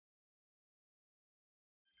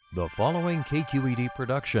The following KQED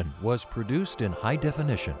production was produced in high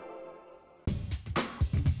definition.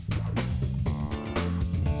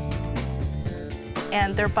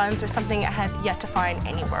 And their buns are something I had yet to find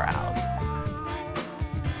anywhere else.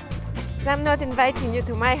 I'm not inviting you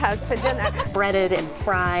to my house for dinner. Breaded and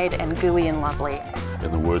fried and gooey and lovely.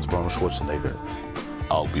 In the words of Arnold Schwarzenegger,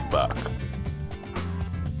 I'll be back.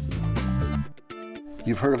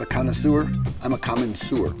 You've heard of a connoisseur? I'm a common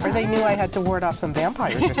sewer. Or they knew I had to ward off some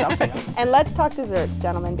vampires or something. And let's talk desserts,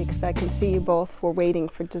 gentlemen, because I can see you both were waiting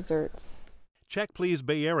for desserts. Check Please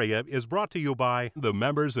Bay Area is brought to you by the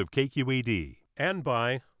members of KQED and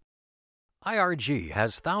by IRG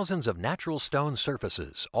has thousands of natural stone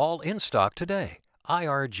surfaces, all in stock today.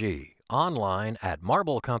 IRG, online at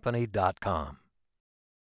marblecompany.com.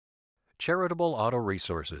 Charitable Auto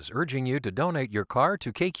Resources, urging you to donate your car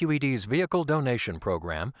to KQED's Vehicle Donation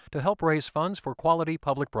Program to help raise funds for quality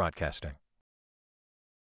public broadcasting.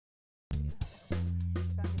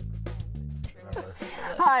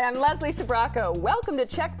 Hi, I'm Leslie Sabraco. Welcome to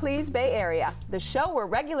Check Please Bay Area, the show where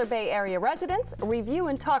regular Bay Area residents review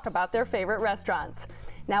and talk about their favorite restaurants.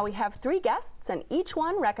 Now we have 3 guests, and each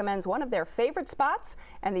one recommends one of their favorite spots,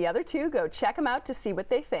 and the other 2 go check them out to see what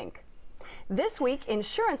they think. This week,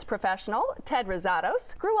 insurance professional Ted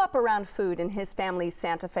Rosados grew up around food in his family's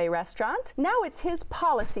Santa Fe restaurant. Now it's his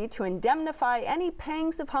policy to indemnify any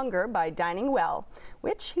pangs of hunger by dining well,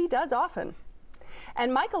 which he does often.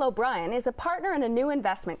 And Michael O'Brien is a partner in a new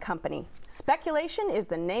investment company. Speculation is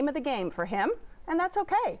the name of the game for him, and that's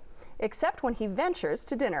okay, except when he ventures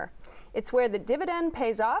to dinner. It's where the dividend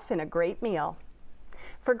pays off in a great meal.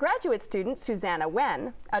 For graduate student Susanna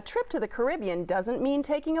Wen, a trip to the Caribbean doesn't mean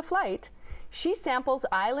taking a flight. She samples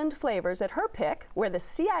island flavors at her pick, where the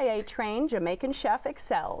CIA-trained Jamaican chef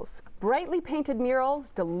excels. Brightly painted murals,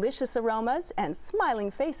 delicious aromas, and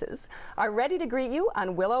smiling faces are ready to greet you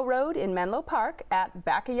on Willow Road in Menlo Park at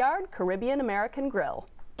Backyard Caribbean American Grill.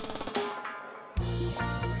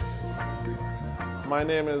 My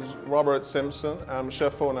name is Robert Simpson. I'm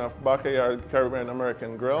chef owner of Backyard Caribbean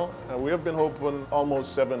American Grill, and we have been open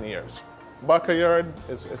almost 7 years. Backyard,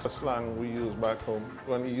 it's a slang we use back home.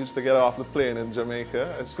 When you used to get off the plane in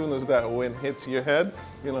Jamaica, as soon as that wind hits your head,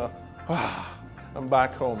 you know, I'm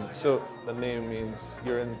back home. So the name means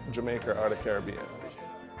you're in Jamaica or the Caribbean.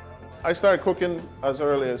 I started cooking as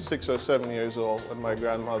early as 6 or 7 years old with my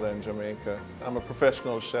grandmother in Jamaica. I'm a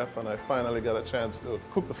professional chef, and I finally got a chance to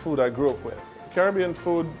cook the food I grew up with. Caribbean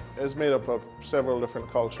food is made up of several different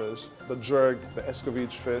cultures. The jerk, the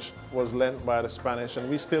escovitch fish, was lent by the Spanish, and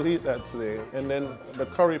we still eat that today. And then the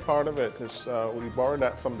curry part of it is we borrowed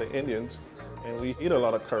that from the Indians, and we eat a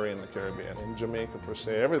lot of curry in the Caribbean. In Jamaica, per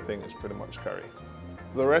se, everything is pretty much curry.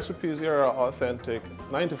 The recipes here are authentic.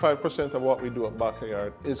 95% of what we do at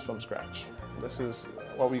Backyard is from scratch. This is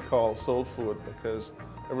what we call soul food, because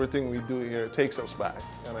everything we do here takes us back,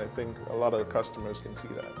 and I think a lot of the customers can see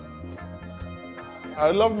that.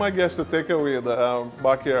 I'd love my guests to take away that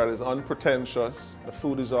Backyard is unpretentious, the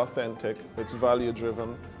food is authentic, it's value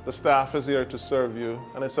driven, the staff is here to serve you,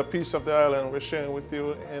 and it's a piece of the island we're sharing with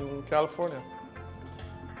you in California.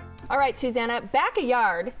 All right, Susanna,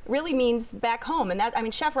 Backyard really means back home, and that, I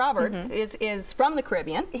mean, Chef Robert is from the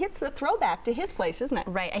Caribbean. It's a throwback to his place, isn't it?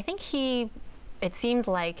 Right, I think it seems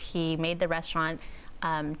like he made the restaurant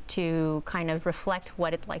to kind of reflect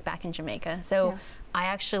what it's like back in Jamaica. So. Yeah. I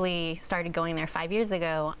actually started going there 5 years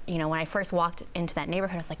ago. You know, when I first walked into that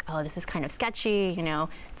neighborhood, I was like, oh, this is kind of sketchy, you know,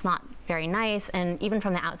 it's not very nice. And even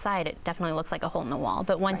from the outside, it definitely looks like a hole in the wall.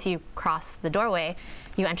 But once you cross the doorway,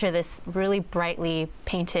 you enter this really brightly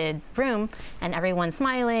painted room, and everyone's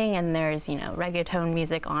smiling, and there's, you know, reggaeton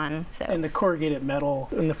music on. So. And the corrugated metal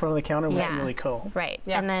in the front of the counter was really cool. Right.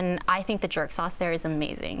 Yeah. And then I think the jerk sauce there is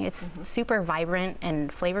amazing. It's super vibrant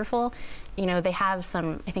and flavorful. You know, they have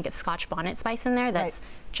some, I think it's Scotch bonnet spice in there that's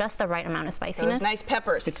just the right amount of spiciness. Those nice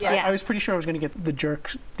peppers. I was pretty sure I was going to get the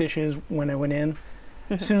jerk dishes when I went in.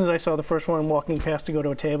 As soon as I saw the first one walking past to go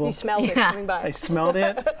to a table. You smelled it coming by. I smelled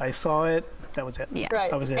it, I saw it, that was it. Yeah.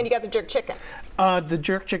 Right. That was it. And you got the jerk chicken. The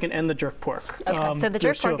jerk chicken and the jerk pork. Okay. So the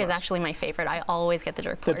jerk pork is actually my favorite. I always get the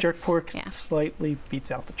jerk pork. The jerk pork slightly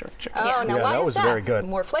beats out the jerk chicken. Oh, now why that is was that? very good.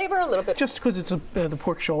 More flavor, a little bit. Just because it's the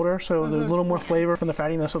pork shoulder, so there's a little more flavor from the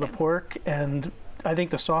fattiness of the pork, and I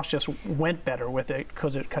think the sauce just went better with it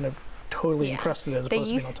because it kind of totally encrusted as opposed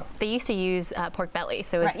to being on top. They used to use pork belly,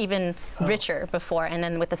 so it's even richer before, and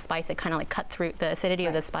then with the spice, it kind of like cut through, the acidity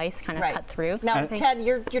of the spice kind of cut through. Now, Ted,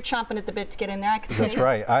 you're chomping at the bit to get in there. That's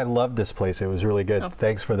right. I love this place. It was really good.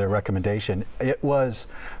 Thanks for the recommendation. It was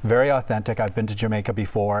very authentic. I've been to Jamaica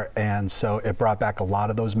before, and so it brought back a lot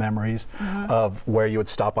of those memories of where you would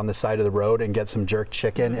stop on the side of the road and get some jerk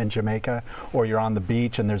chicken in Jamaica, or you're on the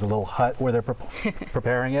beach and there's a little hut where they're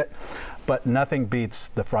preparing it. But nothing beats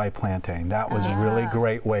the fried plantain. That was a really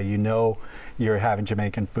great way. You know you're having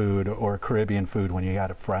Jamaican food or Caribbean food when you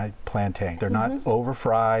got a fried plantain. They're not over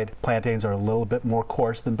fried. Plantains are a little bit more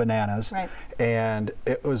coarse than bananas. And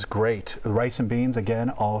it was great. The rice and beans,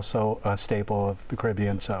 again, also a staple of the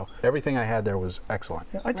Caribbean. So everything I had there was excellent.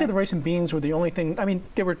 Yeah, I'd say the rice and beans were the only thing. I mean,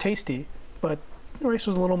 they were tasty, but the rice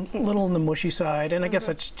was a little on the mushy side. And I guess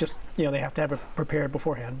that's just, they have to have it prepared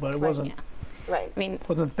beforehand, but it wasn't. Right. I mean,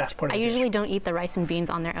 wasn't the best part of I the usually dish. don't eat the rice and beans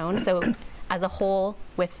on their own, so as a whole,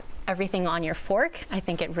 with everything on your fork, I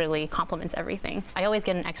think it really complements everything. I always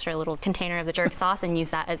get an extra little container of the jerk sauce and use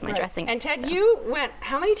that as my dressing. And Ted, you went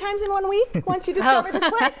how many times in 1 week once you discovered this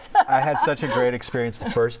place? I had such a great experience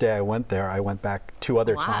the first day I went there. I went back 2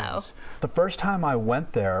 other times. The first time I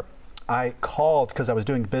went there, I called because I was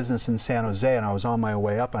doing business in San Jose and I was on my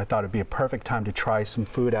way up, and I thought it'd be a perfect time to try some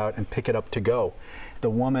food out and pick it up to go. The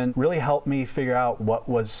woman really helped me figure out what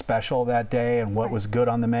was special that day and what was good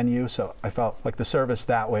on the menu, so I felt like the service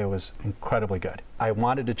that way was incredibly good. I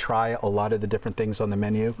wanted to try a lot of the different things on the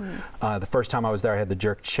menu. The first time I was there, I had the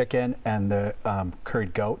jerk chicken and the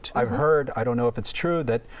curried goat. I've heard, I don't know if it's true,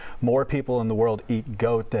 that more people in the world eat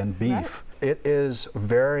goat than beef. It is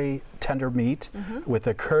very tender meat. With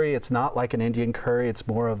the curry, it's not like an Indian curry, it's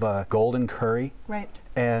more of a golden curry.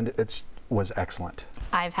 And it was excellent.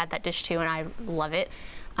 I've had that dish too, and I love it.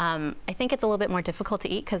 I think it's a little bit more difficult to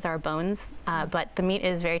eat because there are bones, but the meat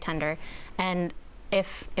is very tender. And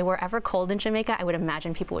if it were ever cold in Jamaica, I would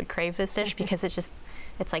imagine people would crave this dish because it's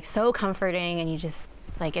like so comforting, and you just,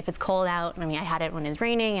 like, if it's cold out, I mean, I had it when it's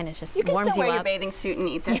raining, and it's just warms you up. You can still wear your bathing suit and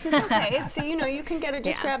eat this. It's okay. So, you can get it,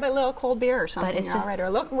 just grab a little cold beer or something, but it's just, or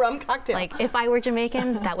a little rum cocktail. Like, if I were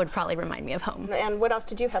Jamaican, that would probably remind me of home. And what else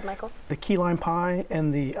did you have, Michael? The key lime pie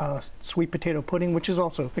and the sweet potato pudding, which is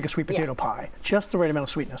also like a sweet potato pie. Just the right amount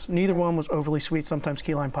of sweetness. Neither one was overly sweet. Sometimes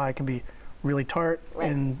key lime pie can be really tart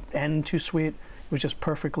and too sweet. It was just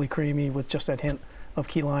perfectly creamy with just that hint of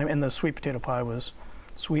key lime, and the sweet potato pie was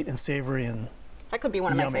sweet and savory and that could be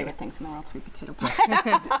one of my favorite things in the world, sweet potato pie.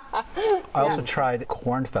 I also tried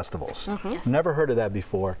corn festivals. Never heard of that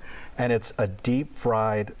before. And it's a deep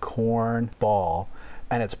fried corn ball,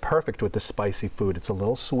 and it's perfect with the spicy food. It's a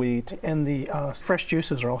little sweet. And the fresh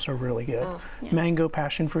juices are also really good. Mango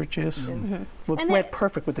passion fruit juice went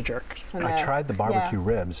perfect with the jerk. I tried the barbecue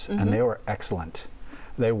ribs, and they were excellent.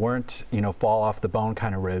 They weren't, fall off the bone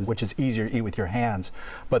kind of ribs, which is easier to eat with your hands,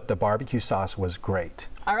 but the barbecue sauce was great.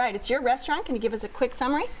 All right, it's your restaurant. Can you give us a quick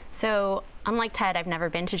summary? So, unlike Ted, I've never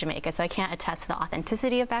been to Jamaica, so I can't attest to the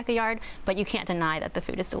authenticity of Backyard, but you can't deny that the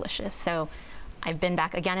food is delicious. So, I've been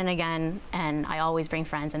back again and again, and I always bring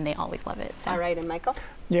friends, and they always love it. So. All right, and Michael?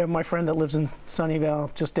 Yeah, my friend that lives in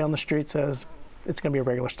Sunnyvale, just down the street, says it's going to be a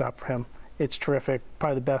regular stop for him. It's terrific.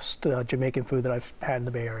 Probably the best Jamaican food that I've had in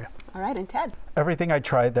the Bay Area. All right, and Ted? Everything I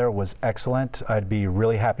tried there was excellent. I'd be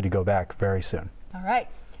really happy to go back very soon. All right.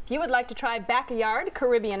 If you would like to try Backyard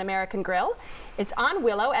Caribbean American Grill, it's on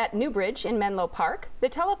Willow at Newbridge in Menlo Park. The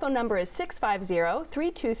telephone number is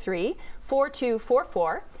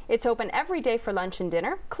 650-323-4244. It's open every day for lunch and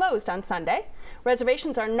dinner, closed on Sunday.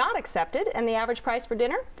 Reservations are not accepted, and the average price for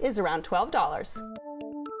dinner is around $12.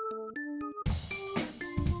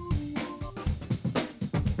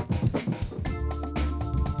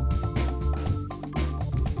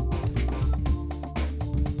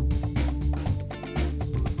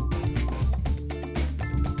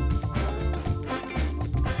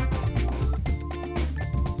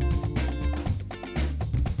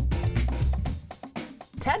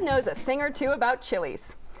 Ted knows a thing or two about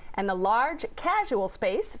Chili's. And the large, casual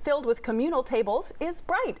space filled with communal tables is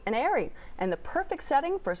bright and airy, and the perfect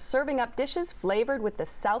setting for serving up dishes flavored with the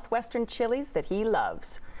southwestern chilies that he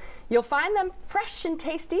loves. You'll find them fresh and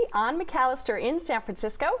tasty on McAllister in San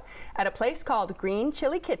Francisco at a place called Green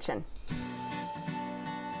Chile Kitchen.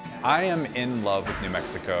 I am in love with New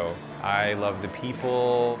Mexico. I love the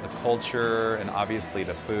people, the culture, and obviously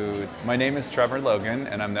the food. My name is Trevor Logan,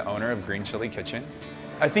 and I'm the owner of Green Chile Kitchen.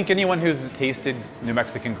 I think anyone who's tasted New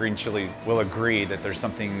Mexican green chili will agree that there's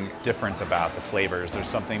something different about the flavors. There's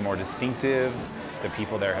something more distinctive. the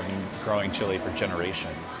people there have been growing chili for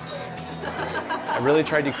generations. I really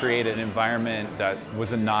tried to create an environment that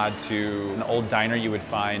was a nod to an old diner you would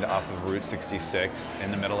find off of Route 66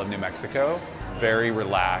 in the middle of New Mexico. Very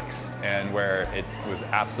relaxed, and where it was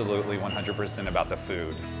absolutely 100% about the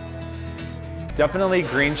food. Definitely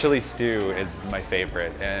green chili stew is my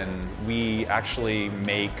favorite, and we actually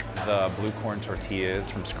make the blue corn tortillas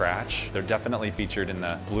from scratch. They're definitely featured in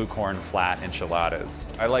the blue corn flat enchiladas.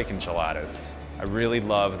 I like enchiladas. I really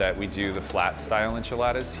love that we do the flat style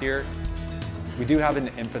enchiladas here. We do have an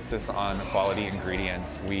emphasis on quality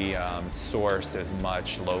ingredients. We source as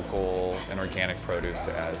much local and organic produce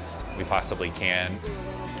as we possibly can.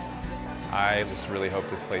 I just really hope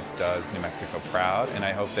this place does New Mexico proud, and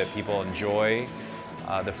I hope that people enjoy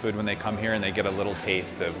the food when they come here and they get a little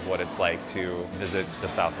taste of what it's like to visit the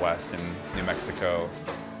Southwest in New Mexico.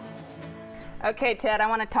 Okay, Ted, I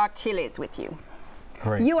want to talk chiles with you.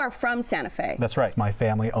 Great. You are from Santa Fe. That's right. My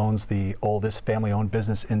family owns the oldest family-owned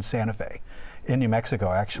business in Santa Fe, in New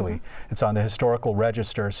Mexico, actually. It's on the historical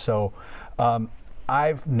register. So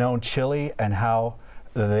I've known chili and how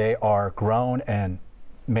they are grown and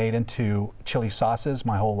made into chili sauces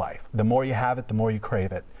my whole life. The more you have it, the more you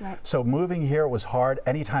crave it. Right. So moving here was hard.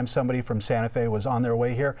 Anytime somebody from Santa Fe was on their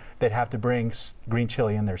way here, they'd have to bring green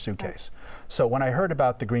chili in their suitcase. Right. So when I heard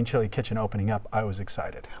about the Green Chili Kitchen opening up, I was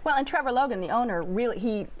excited. Well, and Trevor Logan, the owner, really,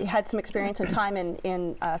 he had some experience and time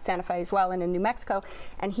in Santa Fe as well and in New Mexico,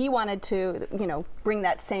 and he wanted to, you know, bring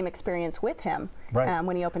that same experience with him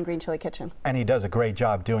when he opened Green Chili Kitchen. And he does a great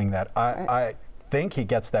job doing that. I think he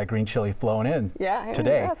gets that green chili flown in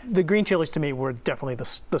today. The green chilies to me were definitely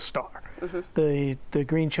the star. The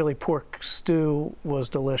green chili pork stew was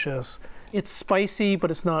delicious. It's spicy, but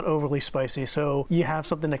it's not overly spicy, so you have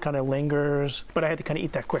something that kind of lingers. But I had to kind of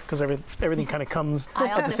eat that quick because everything kind of comes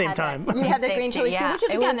at the same time. You had the green chili stew, which is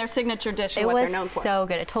again their signature dish and what they're known for. It was so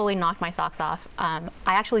good. It totally knocked my socks off. I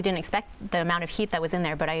actually didn't expect the amount of heat that was in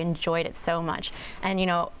there, but I enjoyed it so much. And you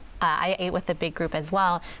know, I ate with the big group as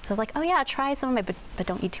well, so I was like, oh yeah, try some of it, but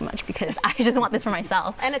don't eat too much because I just want this for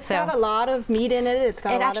myself. And it's got a lot of meat in it. It's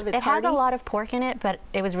got a lot of it has a lot of pork in it, but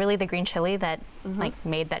it was really the green chili that like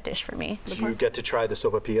made that dish for me. Did you get to try the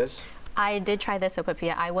sopapillas? I did try the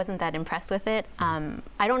sopapilla. I wasn't that impressed with it.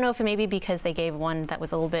 I don't know if it maybe because they gave one that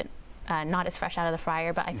was a little bit not as fresh out of the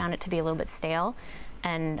fryer, but I found it to be a little bit stale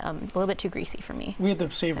and a little bit too greasy for me. We had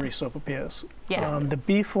the savory sopapillas. Yeah. The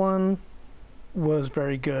beef one was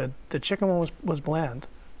very good. The chicken one was bland.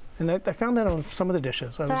 And I found that on some of the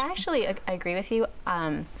dishes. I actually agree with you.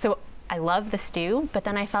 So I love the stew, but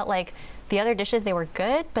then I felt like the other dishes, they were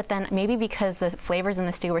good, but then maybe because the flavors in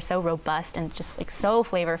the stew were so robust and just like so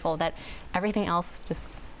flavorful that everything else just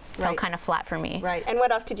felt kind of flat for me. Right. And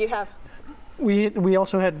what else did you have? We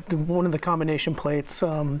also had one of the combination plates,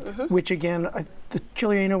 which again, the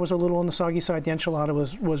chili relleno was a little on the soggy side. The enchilada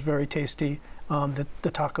was very tasty.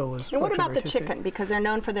 The taco was. And what about the tasty. chicken? Because they're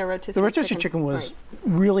known for their rotisserie chicken. The rotisserie chicken was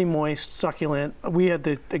really moist, succulent. We had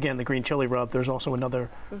the green chili rub. There's also another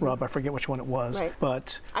rub. I forget which one it was. Right.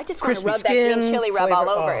 But I just want to rub that green chili rub all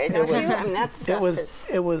over it. Don't you? I mean,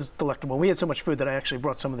 it was delectable. We had so much food that I actually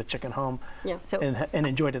brought some of the chicken home and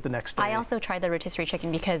enjoyed it the next day. I also tried the rotisserie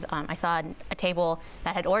chicken because I saw a table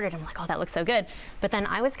that had ordered. I'm like, oh, that looks so good. But then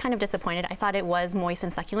I was kind of disappointed. I thought it was moist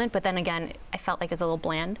and succulent, but then again, I felt like it was a little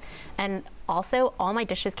bland. And also, all my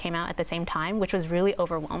dishes came out at the same time, which was really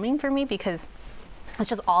overwhelming for me because it's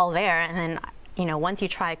just all there. And then, you know, once you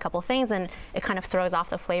try a couple things, then it kind of throws off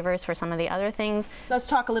the flavors for some of the other things. Let's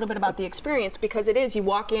talk a little bit about the experience because it is, you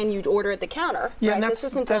walk in, you'd order at the counter. Yeah, right?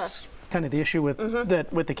 and that's kind of the issue with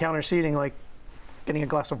with the counter seating, like getting a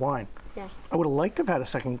glass of wine. Yeah. I would have liked to have had a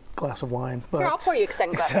second glass of wine, but here, I'll pour you a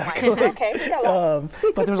second glass of wine. Okay, we got lots.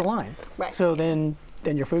 But there's a line. Right. So then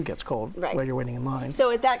your food gets cold while you're waiting in line.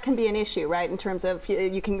 So that can be an issue, right? In terms of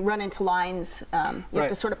you can run into lines. You have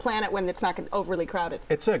to sort of plan it when it's not overly crowded.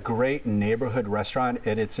 It's a great neighborhood restaurant,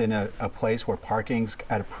 and it's in a place where parking's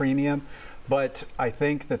at a premium. But I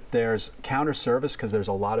think that there's counter service because there's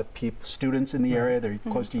a lot of students in the area. They're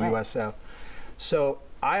close to USF. So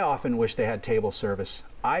I often wish they had table service.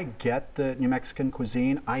 I get the New Mexican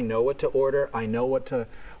cuisine. I know what to order. I know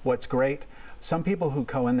what's great. Some people who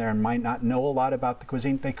go in there and might not know a lot about the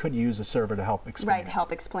cuisine, they could use a server to help explain. Right,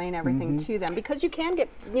 help explain everything to them because you can get,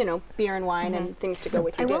 you know, beer and wine and things to go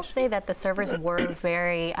with your dish. I will say that the servers were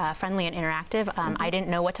very friendly and interactive. I didn't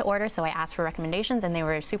know what to order, so I asked for recommendations, and they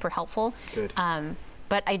were super helpful. Good.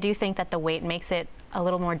 but I do think that the weight makes it a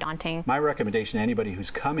little more daunting. My recommendation to anybody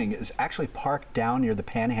who's coming is actually park down near the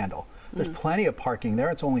Panhandle. There's plenty of parking there.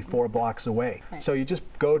 It's only 4 blocks away. Right. So you just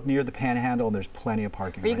go near the Panhandle and there's plenty of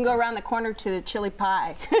parking. Or you can go around the corner to the Chili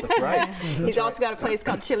Pie. That's right. He's also got a place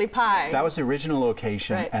called Chili Pie. That was the original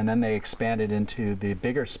location, Right. and then they expanded into the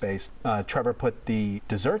bigger space. Trevor put the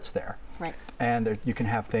desserts there. Right. And there, you can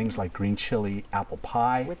have things like green chili apple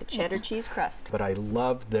pie. With the cheddar cheese crust. But I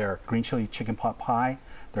love their green chili chicken pot pie,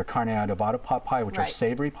 their carne adobada pot pie, which are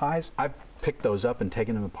savory pies. I've picked those up and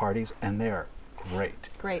taken them to parties, and they're great.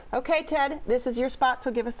 Great. Okay, Ted, this is your spot,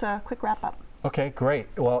 so give us a quick wrap up. Okay, great.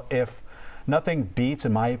 Well, if nothing beats,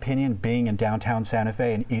 in my opinion, being in downtown Santa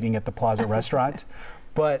Fe and eating at the Plaza restaurant,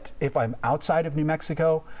 but if I'm outside of New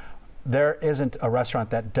Mexico, there isn't a restaurant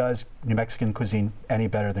that does New Mexican cuisine any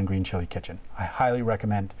better than Green Chile Kitchen. I highly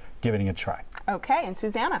recommend giving it a try. Okay, and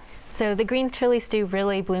Susanna? So the green chili stew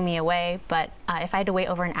really blew me away, but if I had to wait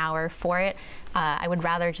over an hour for it, I would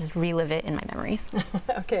rather just relive it in my memories.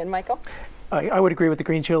 Okay, and Michael? I would agree with the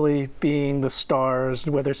green chili being the stars,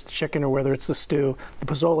 whether it's the chicken or whether it's the stew. The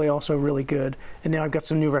pozole also really good. And now I've got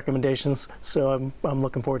some new recommendations, so I'm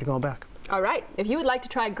looking forward to going back. All right, if you would like to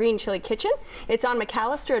try Green Chile Kitchen, it's on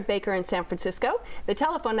McAllister at Baker in San Francisco. The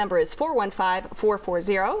telephone number is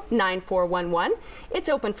 415-440-9411. It's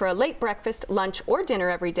open for a late breakfast, lunch, or dinner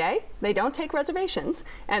every day. They don't take reservations.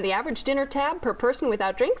 And the average dinner tab per person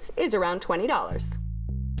without drinks is around $20.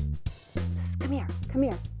 Psst, come here, come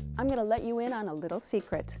here. I'm going to let you in on a little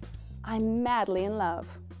secret. I'm madly in love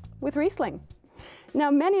with Riesling. Now,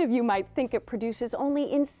 many of you might think it produces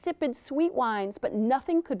only insipid sweet wines, but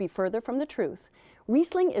nothing could be further from the truth.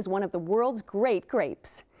 Riesling is one of the world's great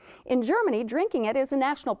grapes. In Germany, drinking it is a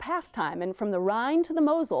national pastime, and from the Rhine to the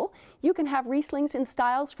Mosel, you can have Rieslings in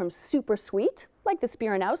styles from super sweet, like the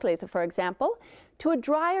Spear and Auslese, for example, to a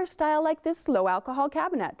drier style like this low-alcohol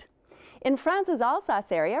Cabernet. In France's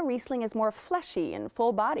Alsace area, Riesling is more fleshy and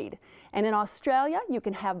full-bodied. And in Australia, you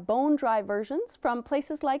can have bone-dry versions from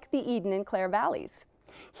places like the Eden and Clare Valleys.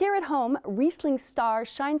 Here at home, Riesling's star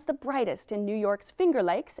shines the brightest in New York's Finger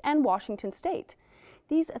Lakes and Washington State.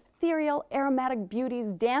 These ethereal, aromatic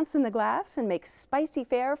beauties dance in the glass and make spicy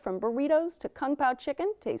fare from burritos to kung pao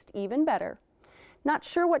chicken taste even better. Not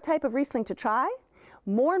sure what type of Riesling to try?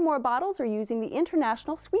 More and more bottles are using the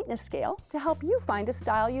International Sweetness Scale to help you find a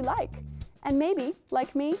style you like. And maybe,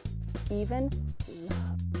 like me, even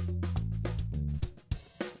love.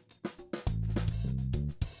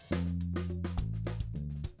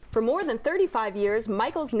 For more than 35 years,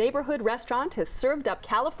 Michael's Neighborhood Restaurant has served up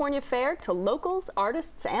California fare to locals,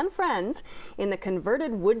 artists, and friends in the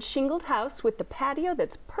converted wood-shingled house with the patio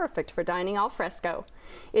that's perfect for dining al fresco.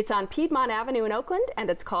 It's on Piedmont Avenue in Oakland, and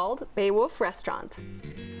it's called Beowulf Restaurant.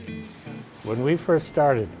 When we first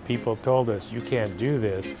started, people told us, you can't do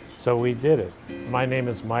this, so we did it. My name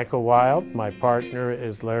is Michael Wild. My partner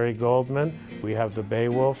is Larry Goldman. We have the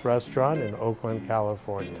Beowulf Restaurant in Oakland,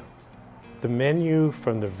 California. The menu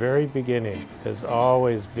from the very beginning has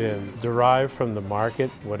always been derived from the market,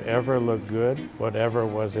 whatever looked good, whatever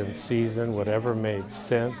was in season, whatever made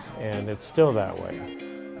sense, and it's still that way.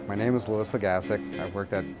 My name is Louis Legasic. I've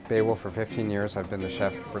worked at Beowulf for 15 years. I've been the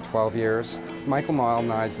chef for 12 years. Michael Mild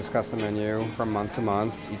and I discuss the menu from month to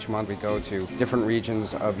month. Each month we go to different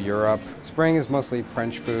regions of Europe. Spring is mostly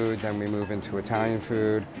French food, then we move into Italian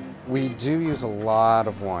food. We do use a lot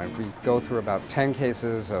of wine. We go through about 10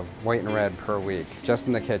 cases of white and red per week, just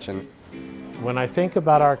in the kitchen. When I think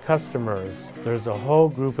about our customers, there's a whole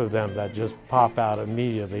group of them that just pop out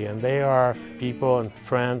immediately, and they are people and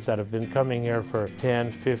friends that have been coming here for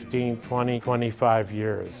 10, 15, 20, 25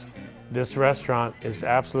 years. This restaurant is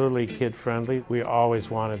absolutely kid-friendly. We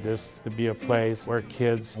always wanted this to be a place where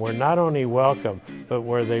kids were not only welcome, but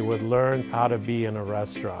where they would learn how to be in a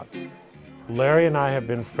restaurant. Larry and I have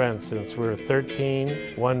been friends since we were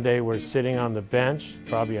 13. One day we're sitting on the bench,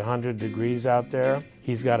 probably 100 degrees out there.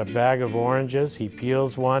 He's got a bag of oranges. He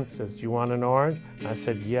peels one, says, "Do you want an orange?" And I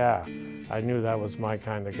said, "Yeah." I knew that was my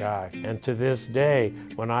kind of guy. And to this day,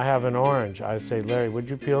 when I have an orange, I say, "Larry, would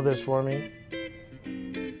you peel this for me?"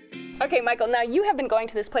 Okay, Michael, now you have been going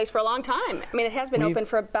to this place for a long time. I mean, it has been open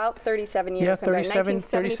for about 37 years. Yeah,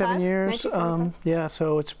 37 years. Yeah,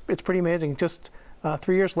 so it's pretty amazing. Just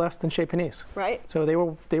 3 years less than Chez Panisse. Right. So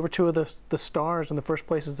they were two of the stars and the first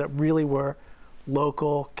places that really were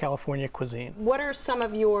local California cuisine. What are some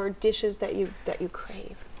of your dishes that you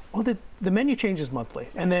crave? Well, the menu changes monthly,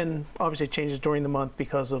 and then obviously it changes during the month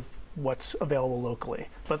because of what's available locally.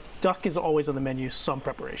 But duck is always on the menu, some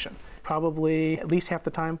preparation. Probably at least half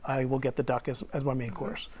the time I will get the duck as my main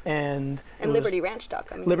course. And Liberty Ranch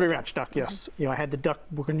duck. Liberty Ranch duck, yes. You know, I had the duck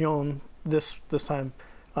bourguignon this time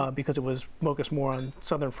because it was focused more on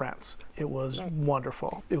southern France. It was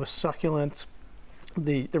wonderful. It was succulent.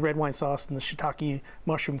 The red wine sauce and the shiitake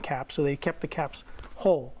mushroom caps, so they kept the caps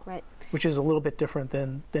whole, which is a little bit different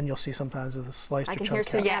than you'll see sometimes with the sliced or chopped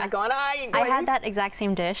caps. Yeah, going, I had that exact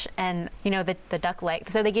same dish, and you know the duck leg.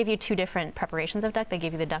 So they give you two different preparations of duck. They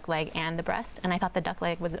give you the duck leg and the breast, and I thought the duck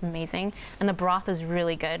leg was amazing, and the broth was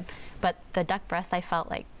really good. But the duck breast I felt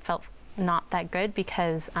not that good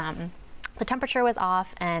because the temperature was off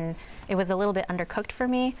and it was a little bit undercooked for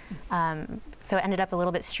me. So it ended up a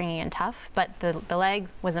little bit stringy and tough, but the leg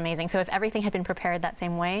was amazing. So if everything had been prepared that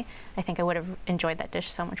same way, I think I would have enjoyed that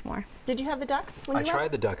dish so much more. Did you have the duck when you I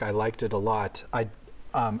tried the duck. I liked it a lot. I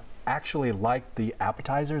actually liked the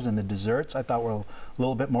appetizers and the desserts. I thought were a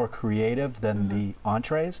little bit more creative than the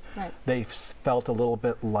entrees. They felt a little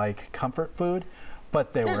bit like comfort food.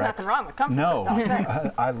 But There's nothing wrong with comfort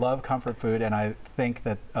food. I love comfort food, and I think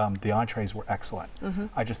that the entrees were excellent.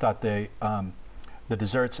 I just thought the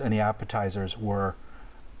desserts and the appetizers were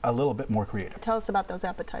a little bit more creative. Tell us about those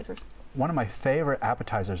appetizers. One of my favorite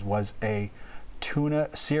appetizers was a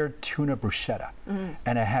seared tuna bruschetta,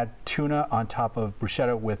 and it had tuna on top of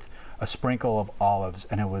bruschetta with a sprinkle of olives,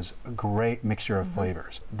 and it was a great mixture of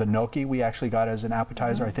flavors. The gnocchi we actually got as an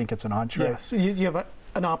appetizer. I think it's an entree. Yes, you have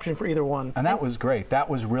an option for either one. And that was great. That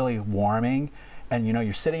was really warming. And you know,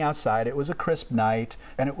 you're sitting outside. It was a crisp night,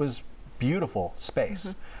 and it was beautiful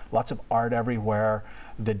space. Lots of art everywhere.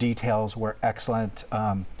 The details were excellent.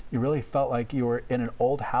 You really felt like you were in an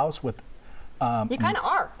old house with you kind of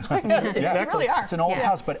are. Exactly. You really are. It's an old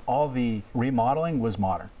house, but all the remodeling was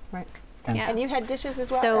modern. Right. And you had dishes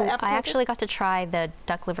as well? So I actually got to try the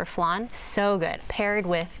duck liver flan. So good. Paired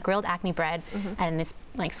with grilled Acme bread and this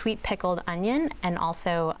like sweet pickled onion, and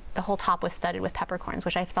also the whole top was studded with peppercorns,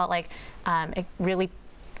 which I felt like it really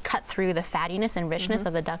cut through the fattiness and richness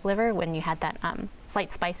of the duck liver when you had that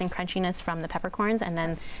slight spice and crunchiness from the peppercorns, and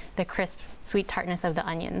then the crisp sweet tartness of the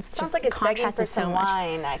onions. Sounds like it's begging for some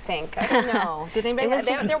wine, I think. I don't know. Did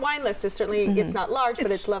anybody their wine list is certainly, it's not large,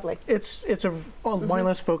 but it's lovely. It's a wine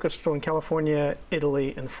list focused on California,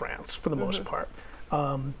 Italy, and France for the most part.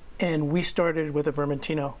 And we started with a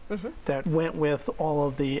Vermentino that went with all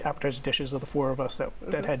of the appetizer dishes of the four of us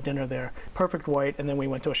that had dinner there. Perfect white, and then we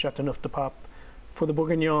went to a Chateauneuf de Pape for the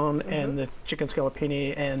bourguignon and the chicken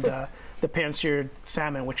scallopini and the pan-seared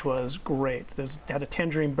salmon, which was great. It had a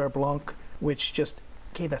tangerine beurre blanc, which just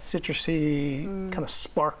gave that citrusy kind of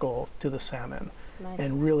sparkle to the salmon.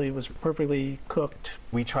 And really was perfectly cooked.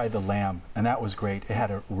 We tried the lamb, and that was great. It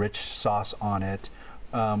had a rich sauce on it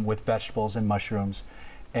with vegetables and mushrooms,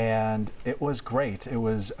 and it was great. It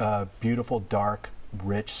was a beautiful, dark,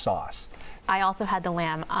 rich sauce. I also had the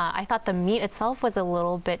lamb. I thought the meat itself was a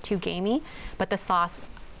little bit too gamey, but the sauce,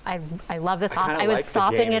 I love the sauce. I was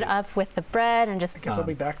sopping it up with the bread and just. I guess I'll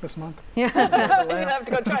be back this month. You're gonna have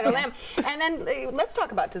to go try the lamb. And then let's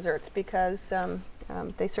talk about desserts, because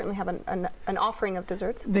they certainly have an offering of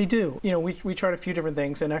desserts. They do. You know, we tried a few different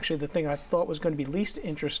things, and actually the thing I thought was going to be least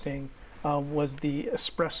interesting was the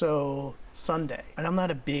espresso sundae. And I'm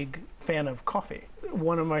not a big fan of coffee.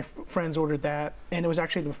 One of my friends ordered that, and it was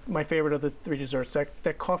actually my favorite of the three desserts.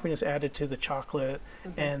 That coffiness added to the chocolate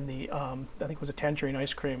and the, I think it was a tangerine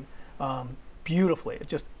ice cream, beautifully. It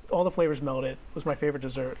just, all the flavors melted. It was my favorite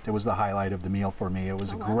dessert. It was the highlight of the meal for me. It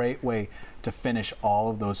was a great way to finish all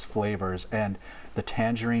of those flavors, and the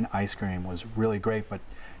tangerine ice cream was really great, but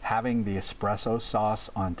having the espresso sauce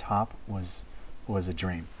on top was a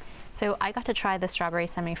dream. So I got to try the strawberry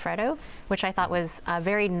semifreddo, which I thought was a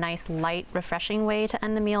very nice, light, refreshing way to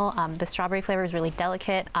end the meal. The strawberry flavor was really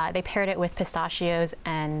delicate. They paired it with pistachios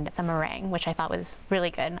and some meringue, which I thought was really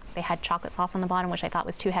good. They had chocolate sauce on the bottom, which I thought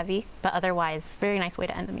was too heavy, but otherwise, very nice way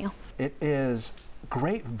to end the meal. It is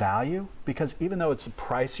great value, because even though it's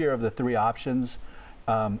pricier of the three options,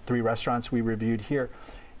 three restaurants we reviewed here,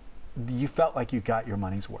 you felt like you got your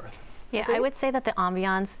money's worth. Yeah, I would say that the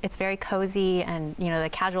ambiance, it's very cozy, and you know, the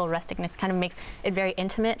casual rusticness kind of makes it very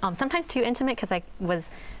intimate. Sometimes too intimate, because I was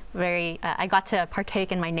very, I got to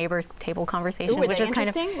partake in my neighbor's table conversation, which was kind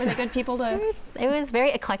of were they good people to? It was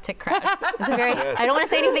very eclectic crowd. It was a very, I don't want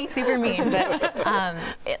to say anything super mean,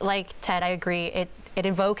 but like Ted, I agree. It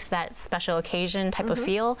evokes that special occasion type of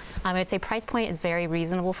feel. I would say price point is very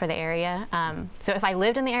reasonable for the area. So if I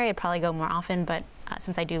lived in the area, I'd probably go more often, but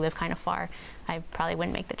since I do live kind of far, I probably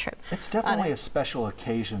wouldn't make the trip. It's definitely a special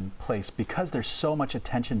occasion place because there's so much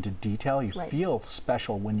attention to detail. You feel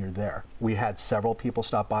special when you're there. We had several people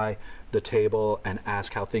stop by the table and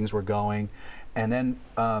ask how things were going. And then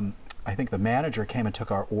I think the manager came and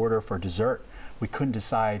took our order for dessert. We couldn't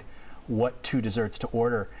decide what 2 desserts to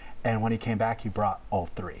order. And when he came back, he brought all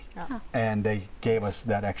 3. And they gave us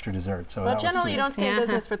that extra dessert. So well, that generally was you don't stay in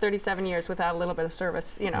business for 37 years without a little bit of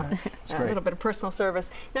service, you know, a little bit of personal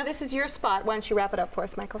service. Now this is your spot. Why don't you wrap it up for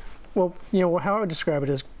us, Michael? Well, you know, how I would describe it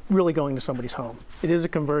is really going to somebody's home. It is a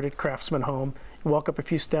converted craftsman home. You walk up a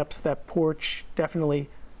few steps, that porch, definitely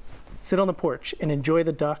sit on the porch and enjoy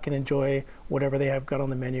the duck and enjoy whatever they have got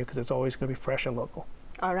on the menu because it's always going to be fresh and local.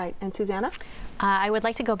 All right, and Susanna? I would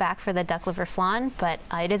like to go back for the duck liver flan, but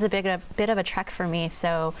it is a bit of a trek for me.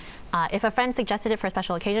 So if a friend suggested it for a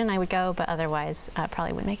special occasion, I would go, but otherwise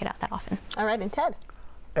probably wouldn't make it out that often. All right, and Ted?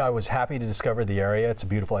 I was happy to discover the area. It's a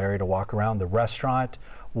beautiful area to walk around. The restaurant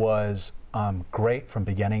was great from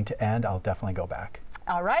beginning to end. I'll definitely go back.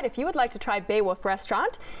 All right, if you would like to try Beowulf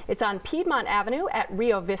Restaurant, it's on Piedmont Avenue at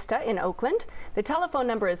Rio Vista in Oakland. The telephone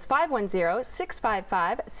number is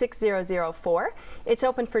 510-655-6004. It's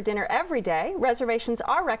open for dinner every day. Reservations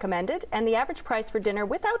are recommended, and the average price for dinner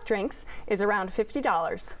without drinks is around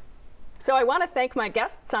 $50. So I want to thank my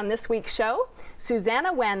guests on this week's show.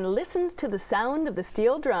 Susanna Wen listens to the sound of the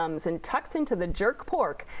steel drums and tucks into the jerk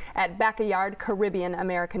pork at Backyard Caribbean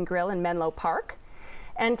American Grill in Menlo Park.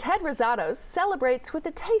 And Ted Rosatos celebrates with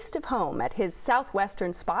a taste of home at his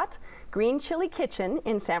southwestern spot, Green Chile Kitchen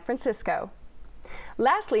in San Francisco.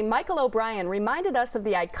 Lastly, Michael O'Brien reminded us of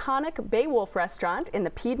the iconic Beowulf restaurant in the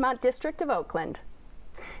Piedmont District of Oakland.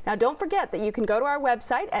 Now don't forget that you can go to our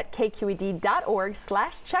website at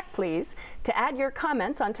kqed.org/checkplease to add your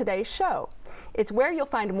comments on today's show. It's where you'll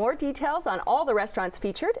find more details on all the restaurants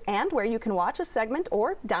featured and where you can watch a segment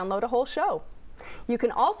or download a whole show. You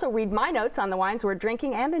can also read my notes on the wines we're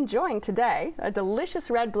drinking and enjoying today, a delicious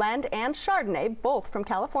red blend and Chardonnay, both from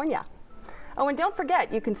California. Oh, and don't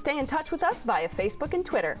forget, you can stay in touch with us via Facebook and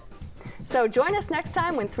Twitter. So join us next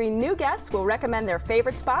time when 3 new guests will recommend their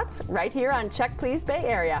favorite spots right here on Check Please Bay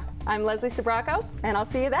Area. I'm Leslie Sbrocco, and I'll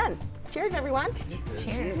see you then. Cheers, everyone.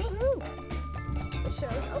 Cheers. The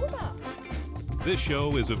show's over. This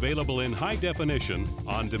show is available in high definition,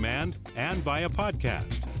 on demand, and via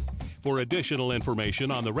podcast. For additional information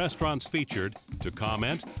on the restaurants featured, to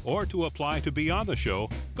comment, or to apply to be on the show,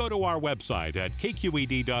 go to our website at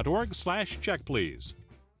kqed.org/checkplease.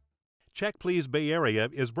 Check Please Bay Area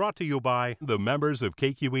is brought to you by the members of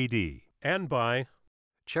KQED and by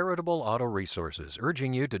Charitable Auto Resources,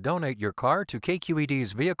 urging you to donate your car to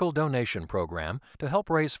KQED's vehicle donation program to help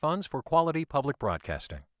raise funds for quality public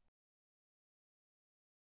broadcasting.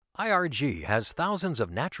 IRG has thousands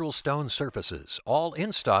of natural stone surfaces, all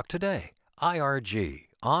in stock today. IRG,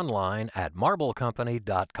 online at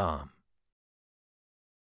marblecompany.com.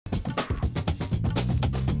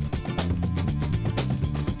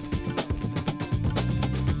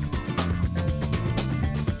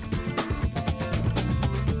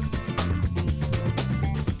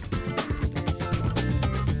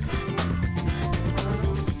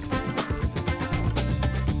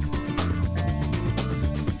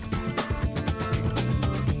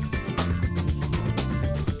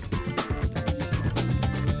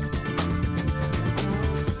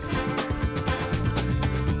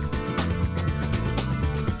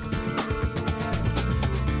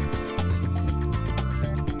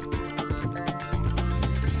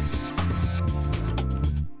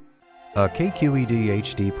 A KQED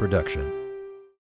HD production.